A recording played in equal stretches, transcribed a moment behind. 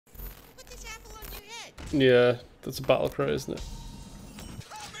Yeah, that's a battle cry, isn't it?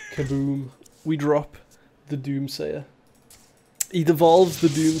 Kaboom. We drop the Doomsayer. He devolves the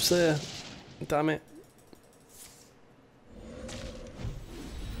Doomsayer. Damn it.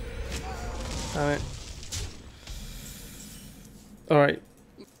 Damn it. Alright.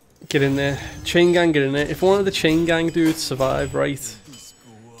 Get in there. Chain gang, get in there. If one of the chain gang dudes survive, right?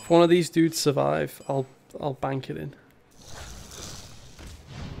 If one of these dudes survive, I'll bank it in.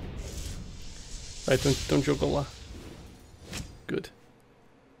 Right, don't juggle that. Good.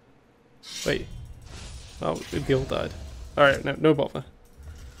 Wait. Oh, the all died. Alright, no bother.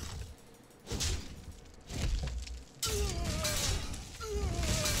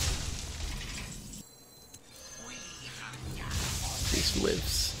 This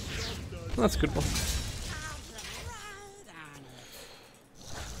lives. That's a good one.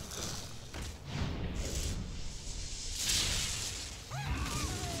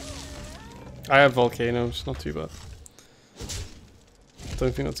 I have volcanoes, not too bad.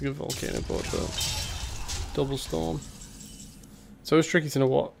 Don't think that's a good volcano board though. Double storm. So it's tricky to know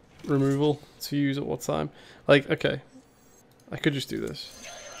what removal to use at what time. Like, okay, I could just do this.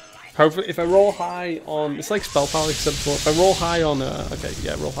 Hopefully, if I roll high on, it's like spell power except for if I roll high on, okay,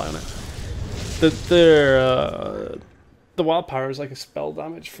 yeah, roll high on it. The wild power is like a spell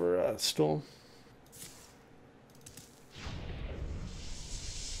damage for storm.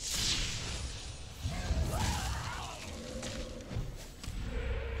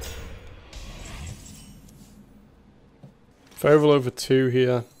 If I roll over 2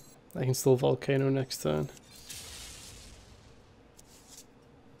 here, I can still volcano next turn.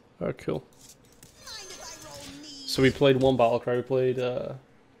 Oh, cool. So we played one battle cry, we played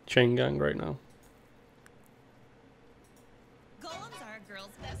Chain Gang right now.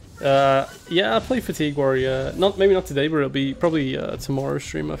 Yeah, I play Fatigue Warrior. Maybe not today, but it'll be probably tomorrow's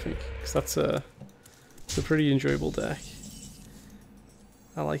stream, I think, because that's a pretty enjoyable deck.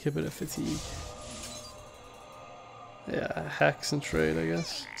 I like a bit of Fatigue. Yeah, Hex and Trade, I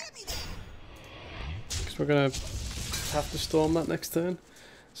guess. Because we're gonna have to storm that next turn.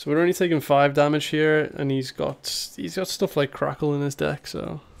 So we're only taking 5 damage here, and he's got stuff like Crackle in his deck,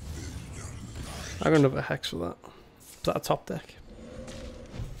 so I'm gonna have a Hex for that. Is that a top deck?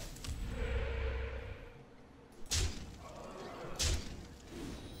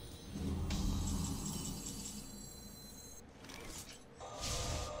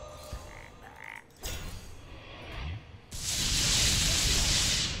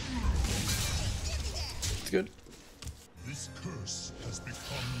 Good. This curse has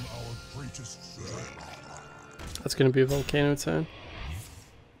become our greatest threat. That's gonna be a volcano turn.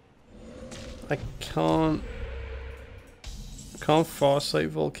 I can't Farsight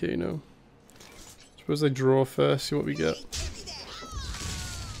volcano. Suppose they draw first, see what we get.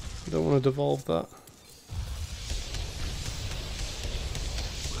 I don't want to devolve that.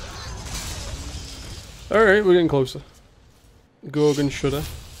 Alright, we're getting closer. Yogg and Shudder.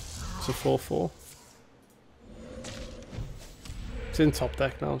 It's a 4/4. It's in top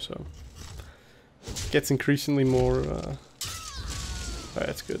deck now, so it gets increasingly more. Alright,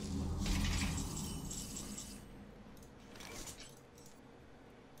 that's good.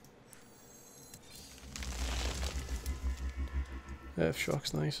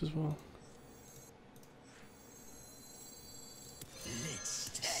 F-Shock's nice as well.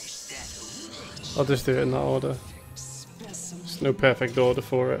 I'll just do it in that order. There's no perfect order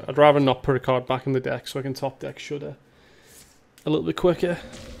for it. I'd rather not put a card back in the deck so I can top deck Shudder a little bit quicker.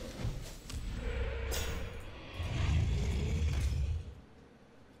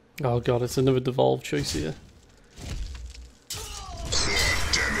 Oh god, it's another devolved choice here.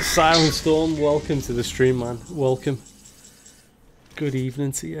 Silent Storm, welcome to the stream, man. Welcome. Good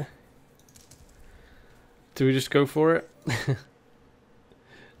evening to you. Do we just go for it?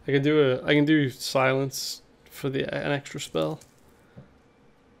 I can do silence for an extra spell.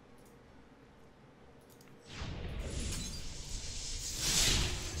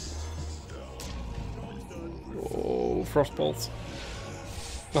 Oh, Frostbolt.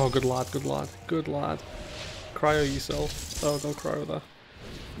 Oh, good lad, good lad, good lad. Cryo yourself. Oh, don't cry with that.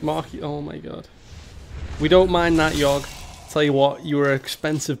 Marky, oh my god. We don't mind that, Yogg. Tell you what, you were an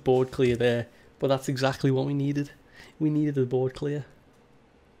expensive board clear there, but that's exactly what we needed. We needed a board clear.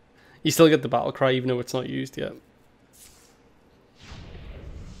 You still get the battle cry even though it's not used yet.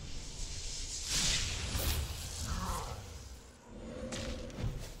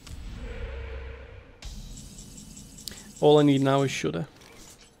 All I need now is Shudder.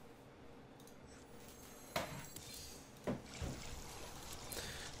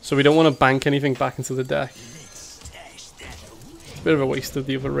 So we don't want to bank anything back into the deck. Bit of a waste of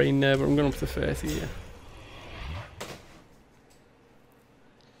the other rain there, but I'm going up to 30 here.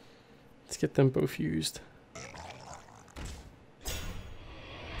 Let's get them both used.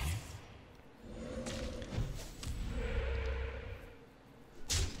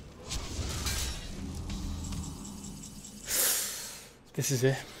 This is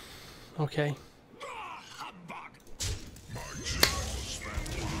it. Okay.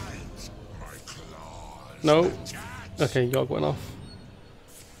 No. Okay, Yogg went off.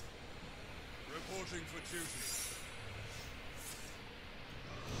 Reporting for duty.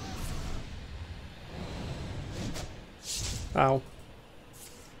 Ow.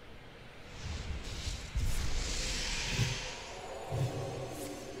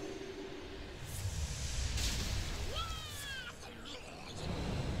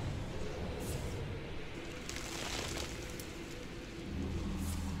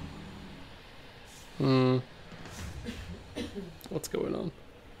 What's going on?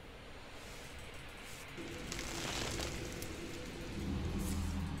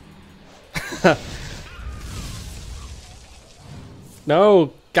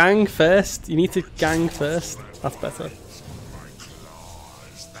 No, gang first. You need to gang first. That's better.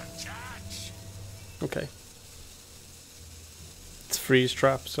 Okay. It's freeze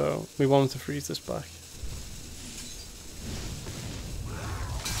trap, so we want to freeze this back.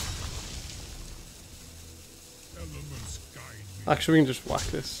 Actually, we can just whack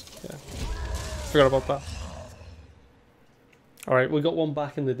this. Yeah. Forgot about that. Alright, we got one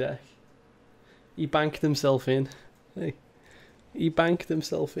back in the deck. He banked himself in. Hey. He banked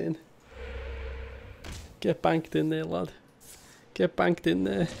himself in. Get banked in there, lad. Get banked in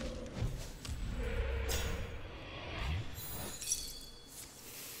there.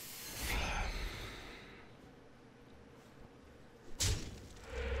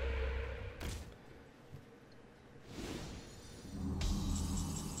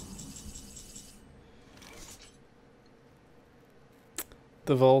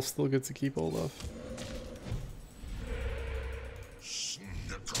 The Vol's still good to keep hold of.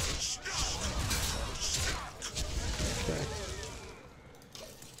 Okay.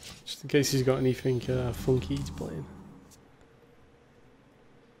 Just in case he's got anything funky he's playing.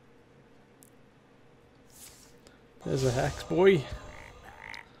 There's a Hex boy.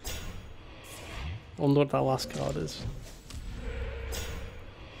 I wonder what that last card is.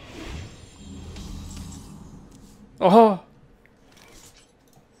 Oh!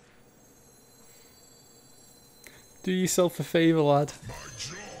 Do yourself a favour, lad.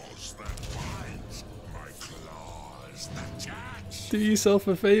 Do yourself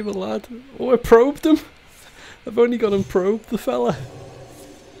a favour, lad. Oh, I probed him. I've only got him probed, the fella.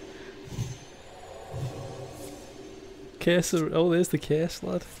 Case of, oh, there's the case,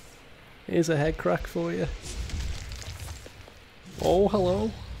 lad. Here's a head crack for you. Oh,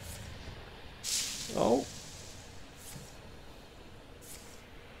 hello. Oh.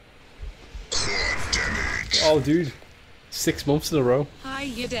 Oh, dude. 6 months in a row. Hi,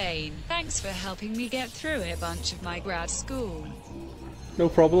 Dane. Thanks for helping me get through a bunch of my grad school. No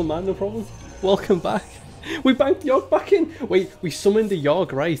problem, man. No problem. Welcome back. We banked Yogg back in. Wait, we summoned the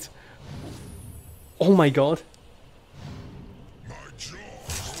Yogg, right? Oh my god.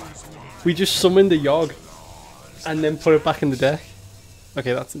 We just summoned the Yogg and then put it back in the deck.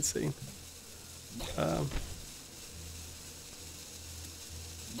 Okay, that's insane.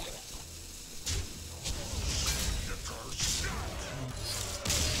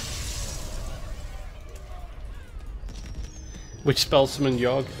 Which spell summoned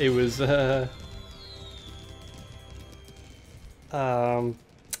Yogg? It was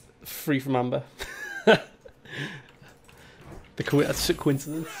Free from Amber. That's a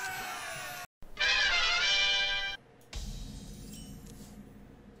coincidence.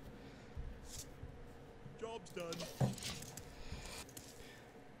 Job's done.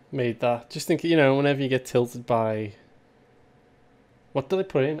 Made that. Just think, you know, whenever you get tilted by... What did I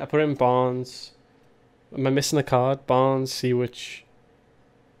put in? I put in Barnes. Am I missing a card? Barnes, Sea Witch,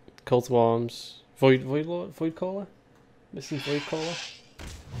 Cult of Arms, Void Caller? Missing Void Caller?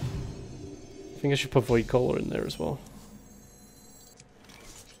 I think I should put Void Caller in there as well.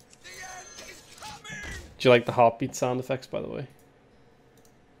 Do you like the heartbeat sound effects, by the way?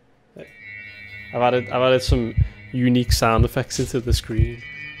 I've added some unique sound effects into the screen.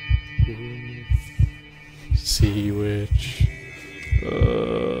 Sea Witch.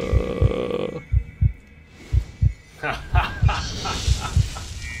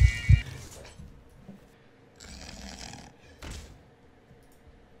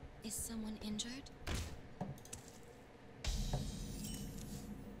 Is someone injured?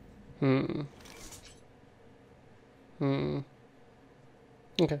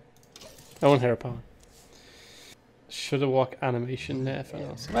 Okay. I want hero power. Shudder-Yogg animation nerf.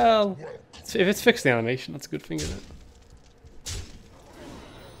 Well, if it's fixed the animation, that's a good thing, isn't it?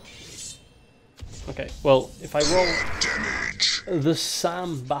 Okay, well, if I roll the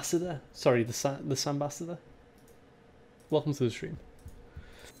Sambassador, sorry, the Sambassador. Welcome to the stream.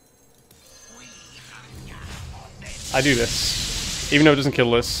 I do this, even though it doesn't kill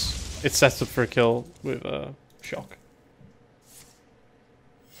this, it sets up for a kill with shock.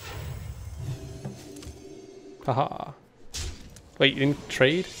 Haha. Wait, you didn't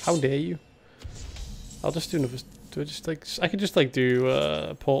trade? How dare you? I'll just do another. Do I just like? I could just like do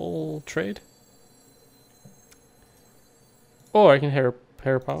a portal trade. Or I can hero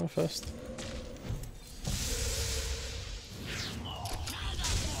power first.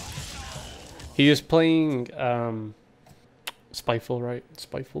 He is playing Spiteful, right?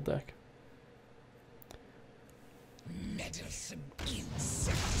 Spiteful deck.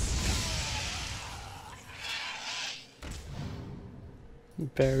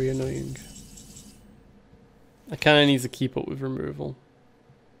 Very annoying. I kinda need to keep up with removal.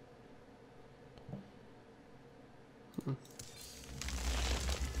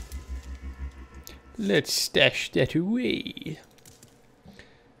 Let's stash that away.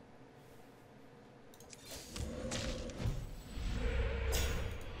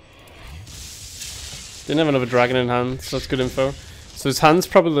 Didn't have another dragon in hand, so that's good info. So his hand's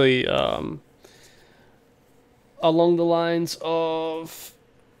probably along the lines of...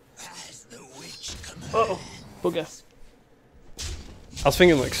 Uh-oh, bugger. I was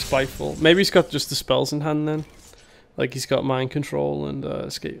thinking like Spiteful. Maybe he's got just the spells in hand then. Like he's got mind control and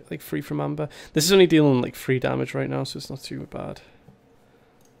escape, like free from amber. This is only dealing like 3 damage right now, so it's not too bad.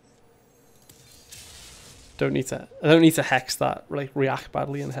 I don't need to hex that, like react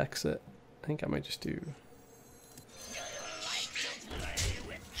badly and hex it. I think I might just do.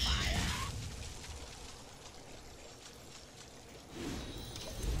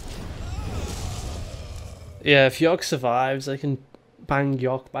 Yeah, if Yogg survives, I can bang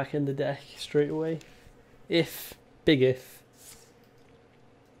Yogg back in the deck straight away. If. Big if.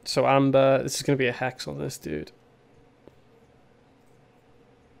 So Amber, this is going to be a hex on this dude.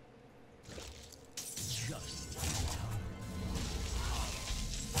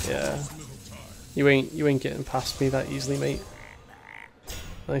 Yeah. You ain't getting past me that easily, mate.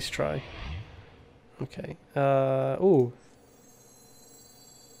 Nice try. Okay. Ooh.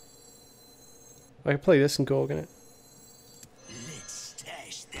 I can play this and Gorgon it.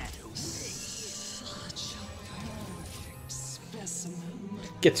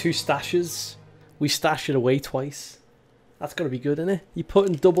 Get 2 stashes. We stash it away twice. That's gotta be good, isn't it? You're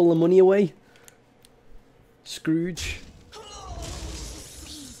putting double the money away. Scrooge.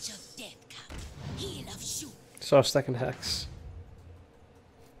 So our second hex.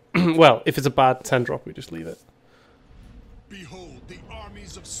 Well, if it's a bad 10 drop, we just leave it. Behold the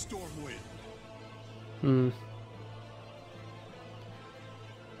armies of Stormwind.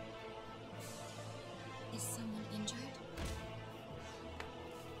 Is someone injured?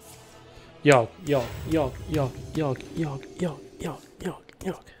 Yogg, Yogg, Yogg, Yogg, Yogg, Yogg, Yogg, Yogg, Yogg,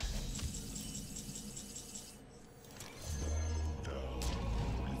 Yogg.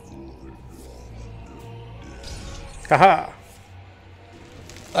 Haha!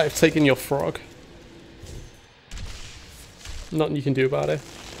 I've taken your frog. Nothing you can do about it.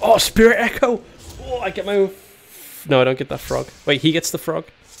 Oh, Spirit Echo! Oh, I get my own... No, I don't get that frog. Wait, he gets the frog?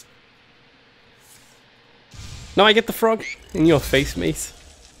 No, I get the frog? In your face, mate.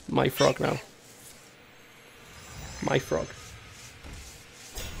 My frog now. My frog.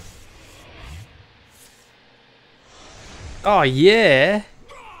 Oh, yeah!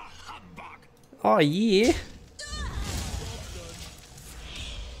 Oh, yeah!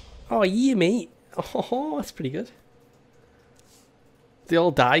 Oh, yeah, mate! Oh, that's pretty good. They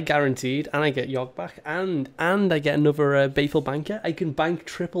all die, guaranteed, and I get Yogg back, and I get another Bayful Banker. I can bank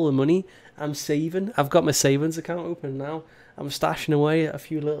triple the money. I'm saving. I've got my savings account open now. I'm stashing away a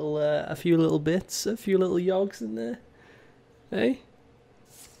few little bits, a few little Yoggs in there. Hey,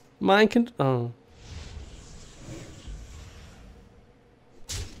 mine can. Oh,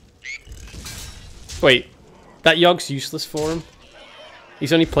 wait, that Yogg's useless for him.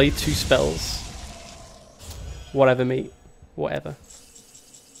 He's only played 2 spells. Whatever, mate. Whatever.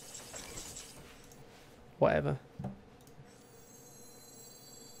 Whatever.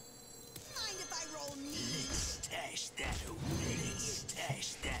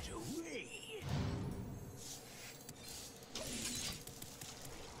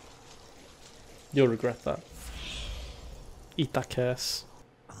 You'll regret that. Eat that curse.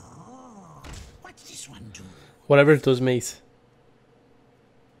 What's this one do? Whatever it does, mate.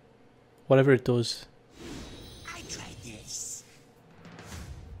 Whatever it does. I tried this.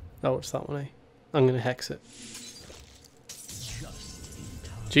 Oh, it's that one, eh? I'm gonna hex it.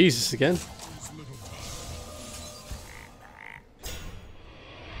 Jesus, again.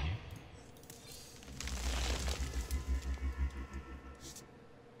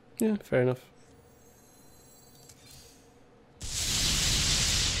 Yeah, fair enough.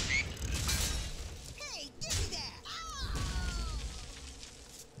 Hey, give me that.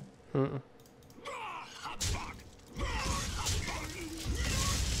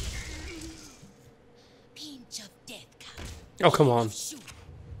 Pinch of death cup. Oh, come on.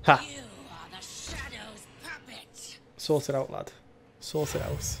 Ha! You are the shadow's puppet. Sort it out, lad. Sort it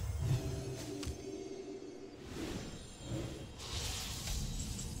out.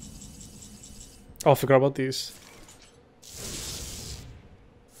 Oh, I forgot about these.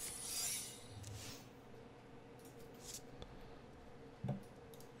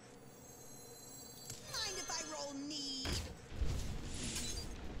 Mind if I roll need?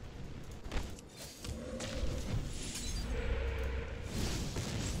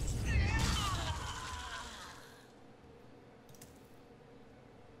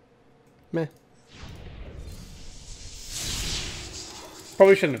 Meh.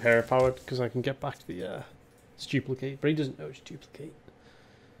 Probably shouldn't have hero powered because I can get back to the it's duplicate, but he doesn't know it's duplicate.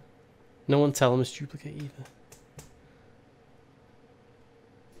 No one tell him it's duplicate either.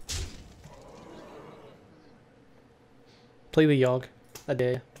 Play the Yogg, I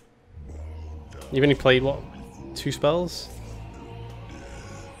dare. You've only played what? 2 spells?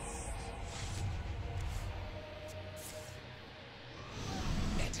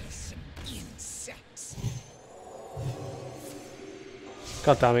 Meddlesome insects.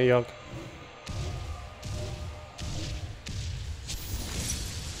 God damn it, Yogg.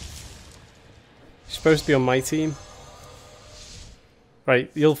 You're supposed to be on my team. Right,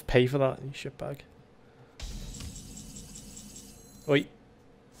 you'll pay for that, you shitbag. Oi.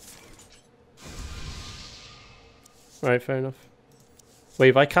 Right, fair enough. Wait,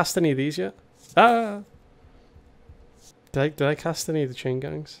 have I cast any of these yet? Ah! Did I cast any of the chain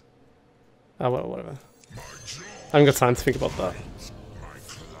gangs? Ah, well, whatever. I haven't got time to think about that.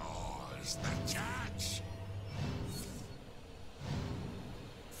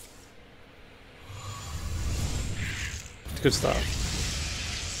 It's a good start.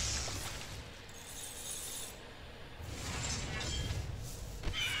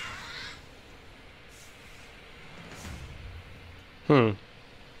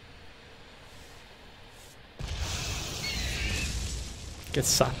 Get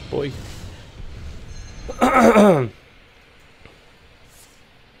sacked, boy.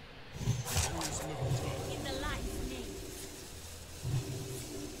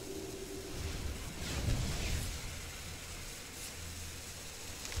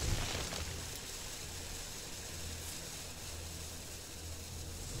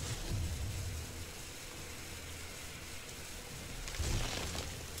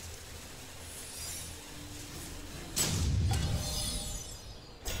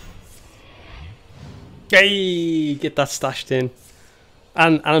 Yay! Get that stashed in.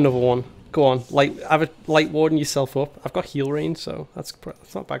 And another one. Go on. Have a light warden yourself up. I've got heal range, so that's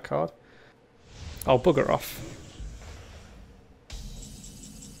not a bad card. Oh, bugger off.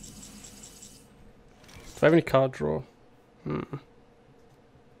 Do I have any card draw? Mind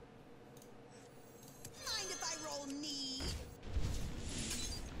if I roll need?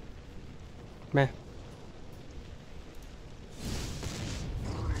 Meh.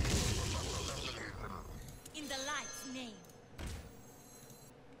 In the light's name.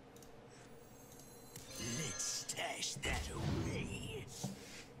 Let's stash that away.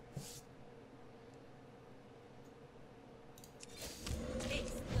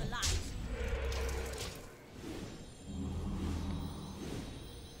 Taste the light.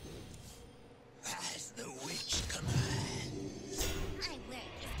 As the witch commands. My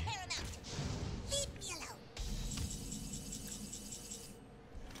word is paramount. Leave me alone.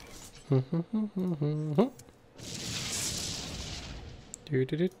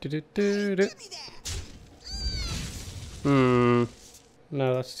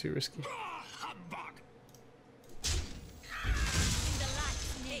 No, that's too risky.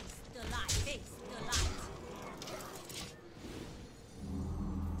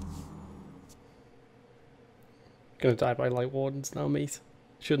 Gonna die by light wardens now, mate.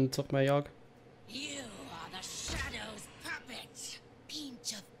 Shouldn't have took my Yogg. You are the shadow's puppet.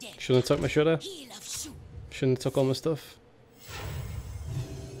 Pinch of death. Shouldn't have took my Shudder. Heel of shoot. Shouldn't have took all my stuff.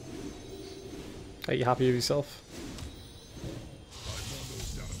 Are you happy with yourself? I'm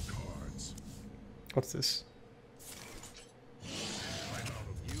almost out of cards. What's this?